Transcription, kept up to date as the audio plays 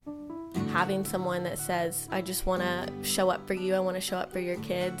Having someone that says, I just want to show up for you, I want to show up for your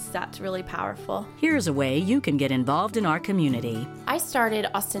kids, that's really powerful. Here's a way you can get involved in our community. I started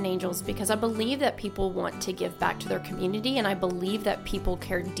Austin Angels because I believe that people want to give back to their community, and I believe that people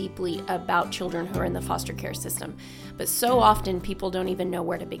care deeply about children who are in the foster care system. But so often people don't even know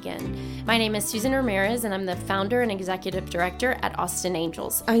where to begin. My name is Susan Ramirez, and I'm the founder and executive director at Austin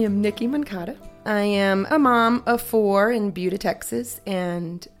Angels. I am Nikki Mancata. I am a mom of 4 in Buda, Texas,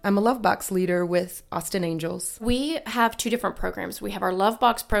 and I'm a Love Box leader with Austin Angels. We have 2 different programs. We have our Love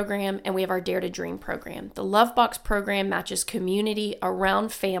Box program and we have our Dare to Dream program. The Love Box program matches community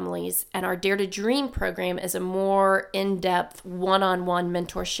around families, and our Dare to Dream program is a more in-depth, one-on-one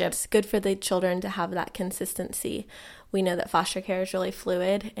mentorship. It's good for the children to have that consistency. We know that foster care is really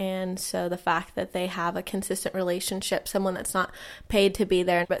fluid, and so the fact that they have a consistent relationship, someone that's not paid to be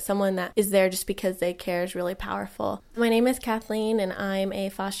there, but someone that is there just because they care, is really powerful. My name is Kathleen, and I'm a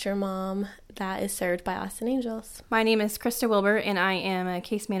foster mom that is served by Austin Angels. My name is Krista Wilbur, and I am a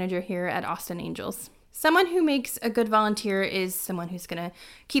case manager here at Austin Angels. Someone who makes a good volunteer is someone who's going to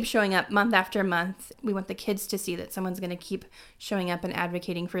keep showing up month after month. We want the kids to see that someone's going to keep showing up and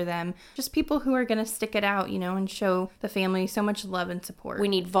advocating for them. Just people who are going to stick it out, and show the family so much love and support. We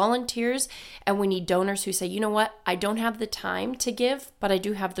need volunteers, and we need donors who say, you know what, I don't have the time to give, but I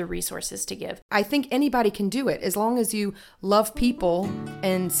do have the resources to give. I think anybody can do it as long as you love people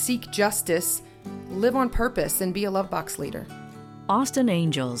and seek justice, live on purpose, and be a Love Box leader. Austin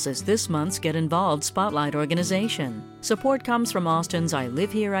Angels is this month's Get Involved Spotlight organization. Support comes from Austin's I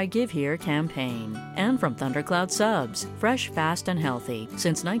Live Here, I Give Here campaign, and from Thundercloud Subs, fresh, fast, and healthy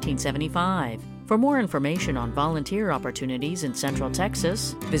since 1975. For more information on volunteer opportunities in Central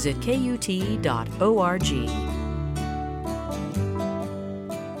Texas, visit KUT.org.